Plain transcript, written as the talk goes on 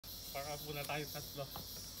Warm up muna tayo tatlo.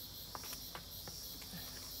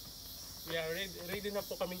 We are ready na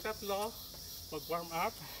po kaming tatlo. Mag-warm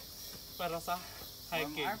up para sa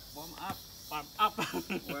hiking. Warm up. Warm up.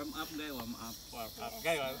 Warm up guys, warm up. Warm up.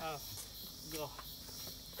 Guys, warm up. Go.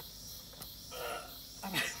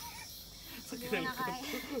 Hindi mo na kaya.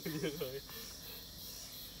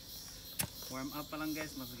 Warm up pa lang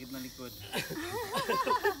guys, masakit na likod.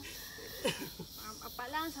 Warm up pa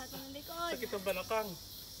lang sa ating likod. Sakit ang balakang.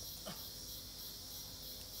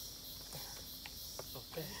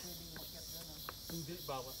 Okay. Hindi,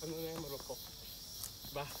 bawat. Ano na yung marupok?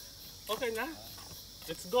 Ba? Okay na?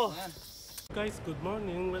 Let's go! Guys, good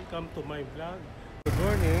morning. Welcome to my vlog. Good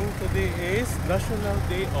morning. Today is National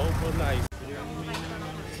Day of Brunei.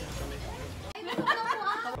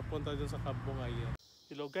 Papunta dun sa Kabungayan.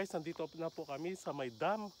 Hello guys, nandito na po kami sa may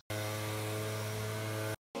dam.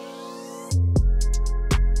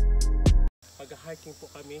 Mag-hiking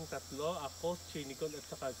po kami tatlo. Ako, Chinigon at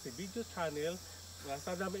saka si Video Channel.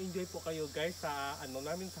 Sana ma-enjoy po kayo guys sa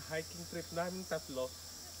namin sa hiking trip namin tatlo.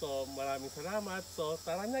 So maraming salamat. So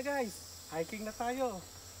tara na guys, hiking na tayo.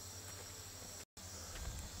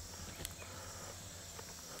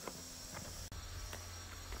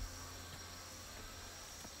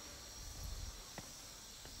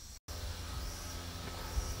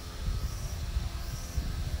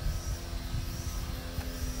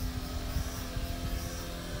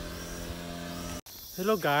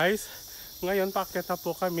 Hello guys, ngayon paakyat na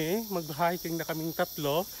po kami, mag-hiking na kaming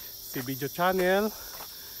tatlo. Si Video Channel,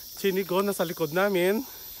 Chinigo na sa likod namin.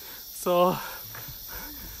 So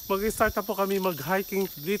mag-start na po kami mag-hiking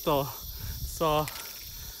dito. So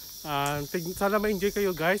sana ma-enjoy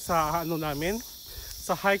kayo guys sa namin,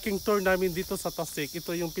 sa hiking tour namin dito sa Tasik.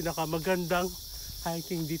 Ito yung pinakamagandang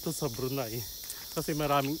hiking dito sa Brunei. Kasi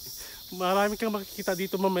marami kang makikita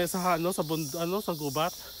dito mamaya sa sa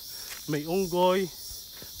gubat. May unggoy,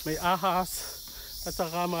 may ahas, at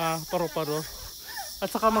saka mga paro-paro, at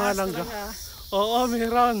saka mga langga. Oo,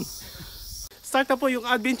 meron. Start na po yung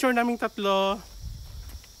adventure naming tatlo.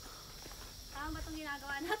 Tama ba itong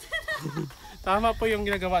ginagawa natin? Tama po yung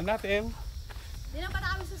ginagawa natin. Hindi na pa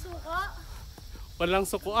na kami susuko. Walang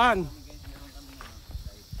sukuan.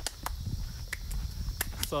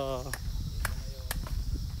 So,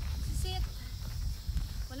 Sit.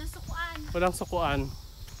 Walang sukuan. walang sukuan.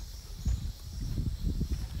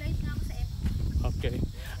 Live na ako sa F. Okay.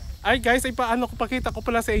 Ay guys, pakita ko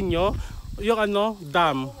pala sa inyo yung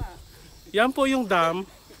dam. Yan po yung dam.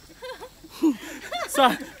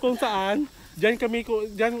 Kung saan diyan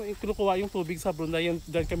kinukuha yung tubig sa Brunei.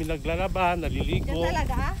 Diyan kami naglalaban, naliligo. Yan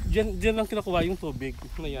talaga? Diyan lang kinukuha yung tubig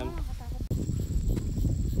na yan.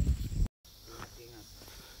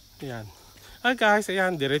 Ayan. Ay guys,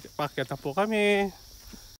 ayan, paakyat na po kami.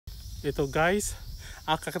 Ito guys,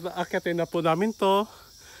 akyatin na po namin to.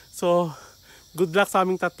 So, good luck sa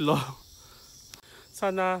aming tatlo.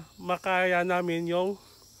 Sana makaya namin yung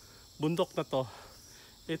bundok na to.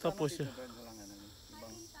 Ito po siya.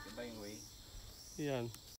 Iba yung way. Yan.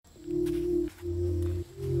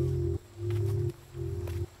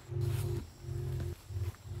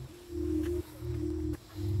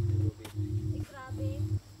 Ay, grabe.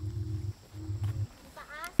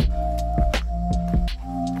 Taas.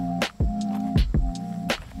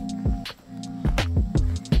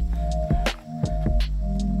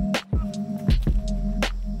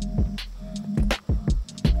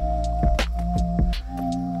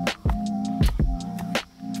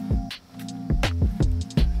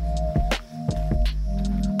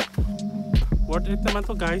 Worth it naman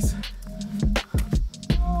to guys.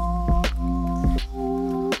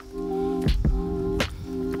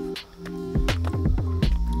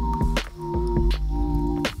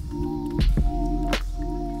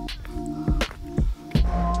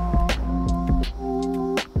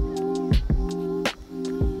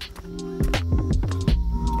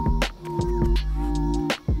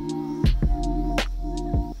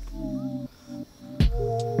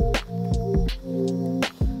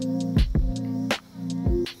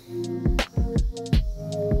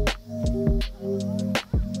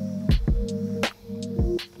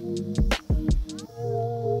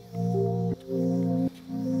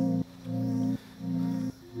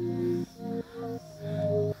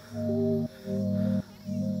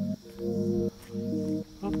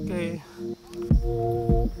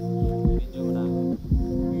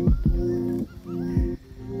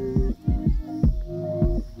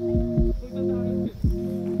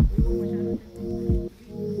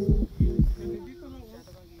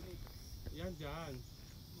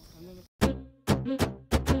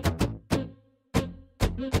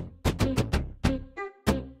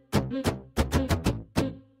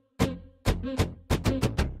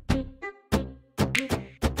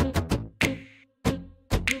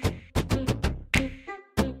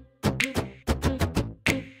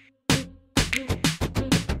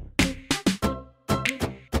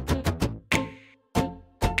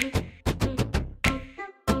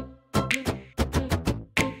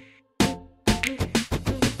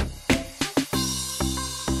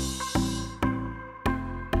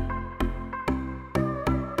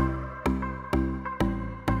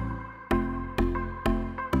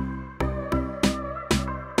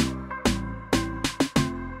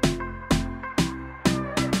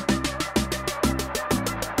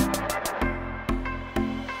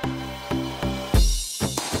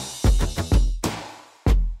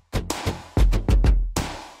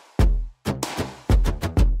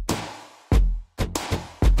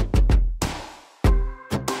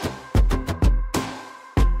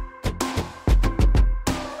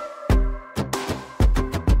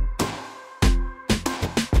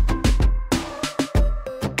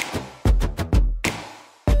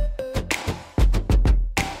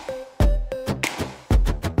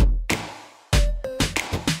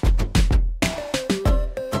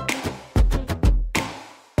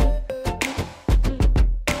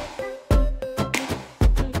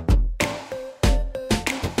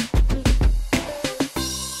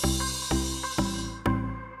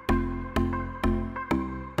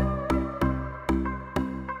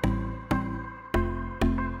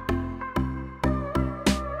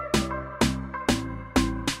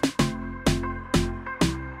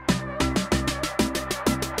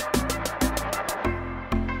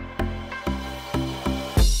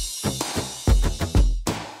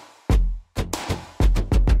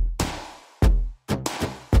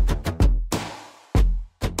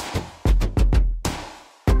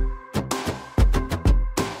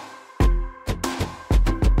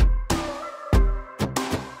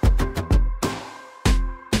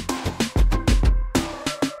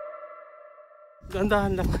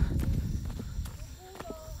 Gandahan lang.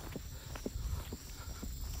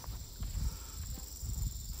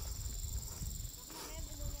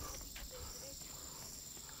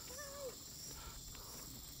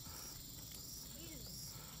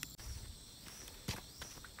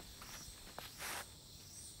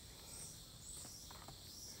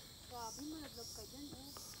 Grabe, malaglag ka dyan, oh.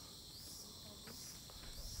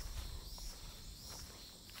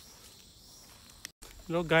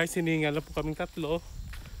 Hello guys, hininga lang po kaming tatlo.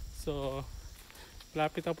 So,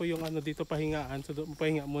 lapit na po yung ano dito pahingaan. So,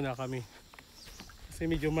 pahinga muna kami.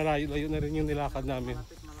 Kasi medyo malayo-layo na rin yung nilakad namin.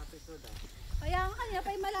 Malapit to daw. Kaya nga kanina pa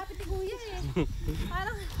yung malapit ni Kuya eh.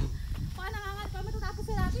 Parang nangangal pa matatapos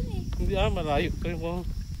na natin eh. Hindi malayo. Kayo ko.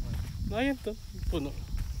 Ayan to, puno.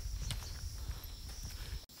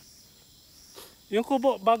 Yung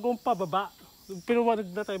kubo, bagong pababa.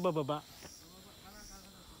 Pinuwanag na tayo bababa.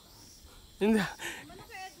 Hindi.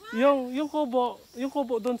 Yung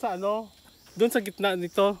kubo doon sa ano, doon sa gitna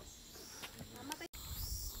nito.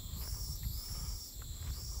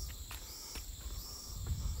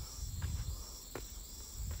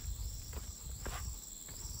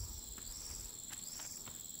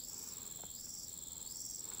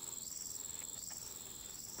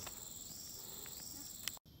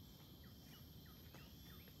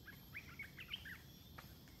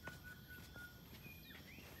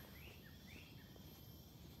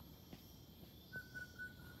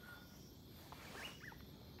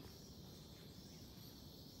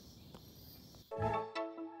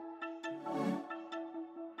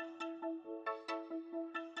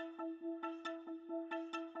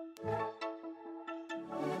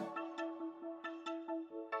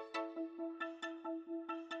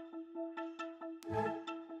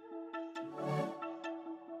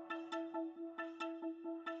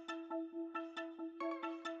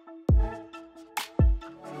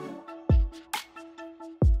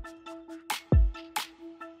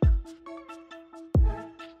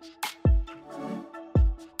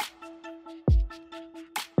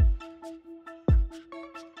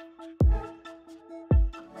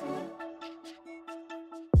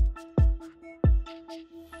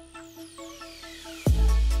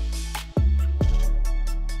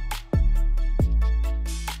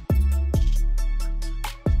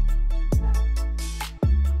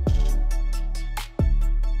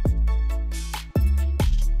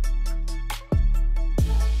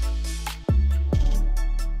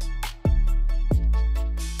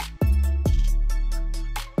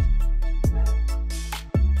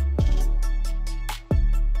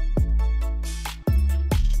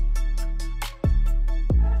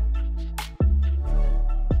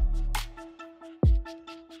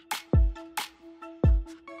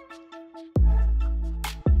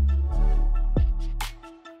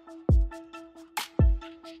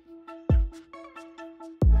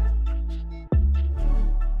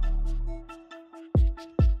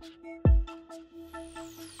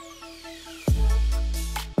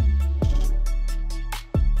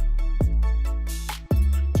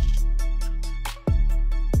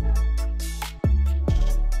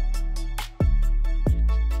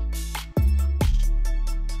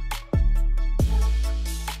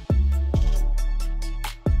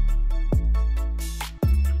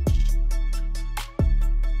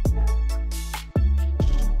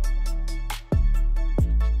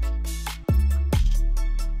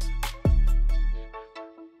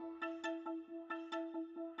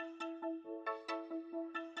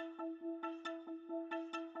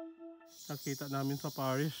 nakita namin sa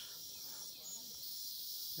parish.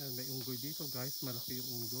 Yan, may unggoy dito guys, malaki yung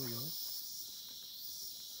unggoy oh.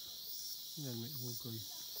 Yan, may unggoy.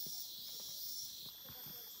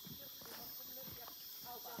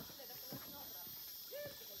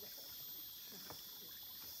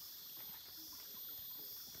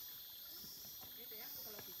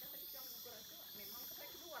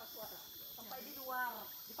 Sampai di luar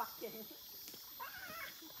dipakai.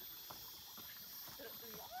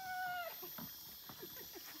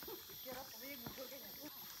 Kira pemia gugur kayaknya.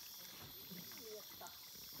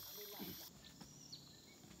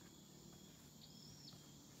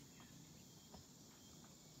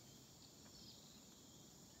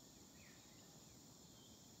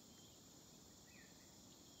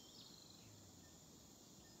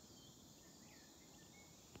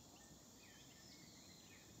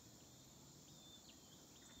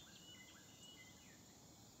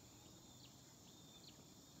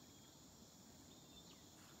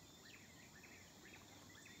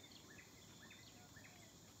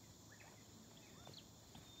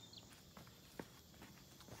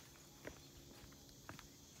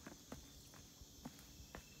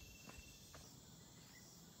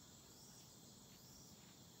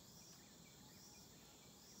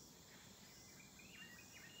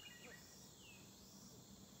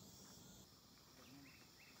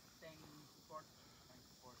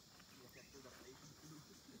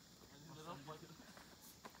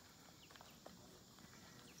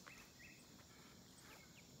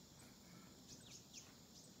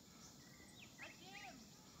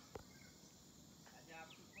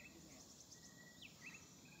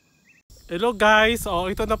 Hello guys, oh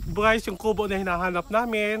ito na po guys yung kubo na hinahanap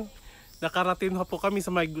namin. Nakarating na po kami sa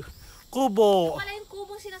may kubo. Wala yung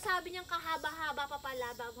kubong sinasabi niyang kahaba-haba pa pala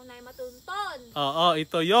bago na matunton. Oo,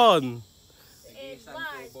 ito yon.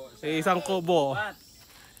 Edward. Isang kubo.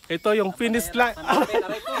 Ito yung finish line. Yan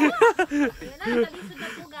na, talisod na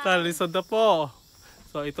po guys. Talisod na po.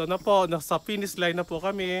 So ito na po, nasa finish line na po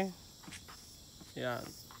kami. Yan.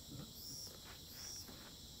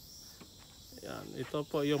 Yan, ito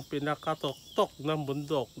po yung pinakatok-tok ng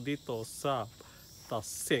bundok dito sa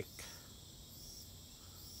Tasik.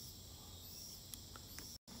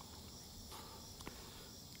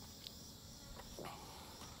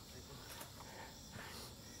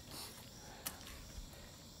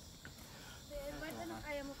 Edward, ano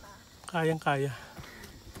kaya mo pa? Kayang-kaya.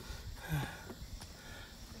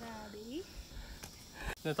 Grabe.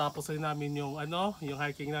 Natapos rin namin yung yung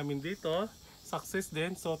hiking namin dito. Success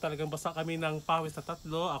din. So talagang basa kami ng pawis na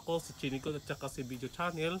tatlo. Ako, si Chinigo at saka si Video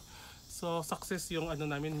Channel. So success yung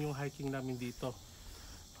namin, yung hiking namin dito.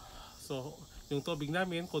 So yung tubig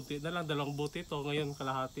namin, konti na lang, 2 bote ito. Ngayon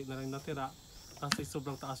kalahati na lang natira. Kasi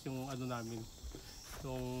sobrang taas yung namin.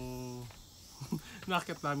 Yung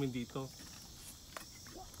nakit namin dito.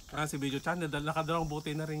 Si Video Channel, nakadalawang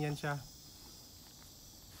bote na rin yan siya.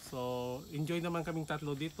 So enjoy naman kaming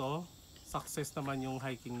tatlo dito. Success naman yung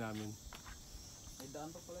hiking namin. May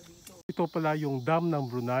daan pa pala dito. Ito pala yung dam ng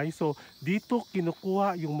Brunei. So dito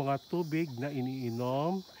kinukuha yung mga tubig na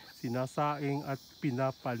iniinom, sinasaing at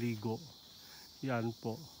pinapaligo. Yan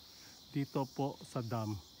po. Dito po sa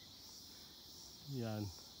dam. Yan.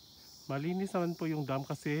 Malinis naman po yung dam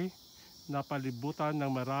kasi napalibutan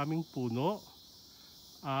ng maraming puno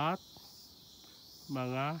at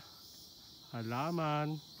mga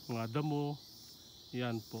halaman, mga damo.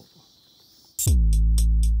 Yan po.